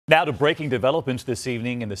Now to breaking developments this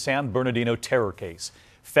evening in the San Bernardino terror case.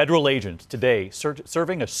 Federal agents today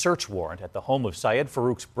serving a search warrant at the home of Syed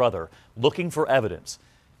Farook's brother, looking for evidence.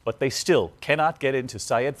 But they still cannot get into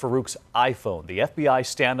Syed Farook's iPhone. The FBI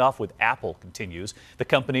standoff with Apple continues, the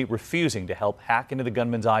company refusing to help hack into the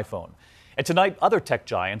gunman's iPhone. And tonight, other tech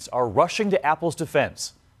giants are rushing to Apple's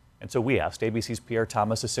defense. And so we asked ABC's Pierre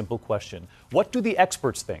Thomas a simple question. What do the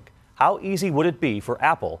experts think? How easy would it be for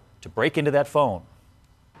Apple to break into that phone?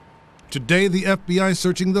 Today, the FBI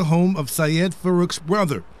searching the home of Syed Farook's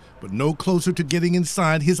brother, but no closer to getting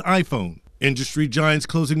inside his iPhone. Industry giants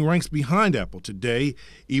closing ranks behind Apple today,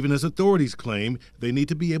 even as authorities claim they need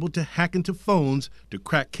to be able to hack into phones to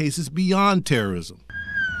crack cases beyond terrorism.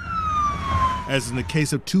 As in the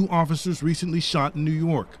case of two officers recently shot in New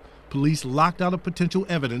York, police locked out of potential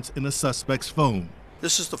evidence in a suspect's phone.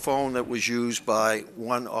 This is the phone that was used by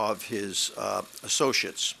one of his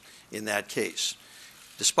associates in that case.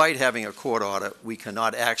 Despite having a court order, we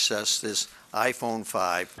cannot access this iPhone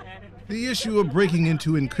 5. The issue of breaking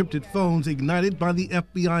into encrypted phones ignited by the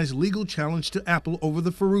FBI's legal challenge to Apple over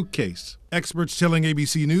the Farook case. Experts telling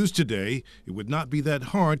ABC News today it would not be that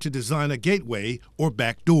hard to design a gateway or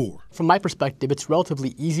backdoor. From my perspective, it's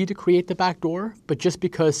relatively easy to create the backdoor, but just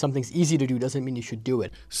because something's easy to do doesn't mean you should do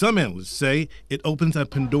it. Some analysts say it opens a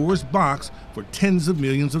Pandora's box for tens of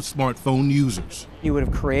millions of smartphone users. You would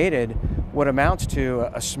have created what amounts to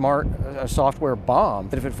a software bomb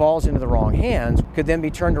that, if it falls into the wrong hands, could then be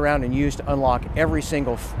turned around and used to unlock every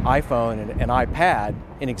single iPhone and iPad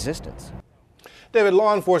in existence. David,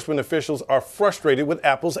 law enforcement officials are frustrated with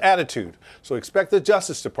Apple's attitude, so expect the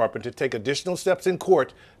Justice Department to take additional steps in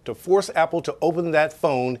court to force Apple to open that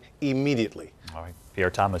phone immediately. All right, Pierre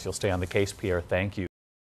Thomas, you'll stay on the case. Pierre, thank you.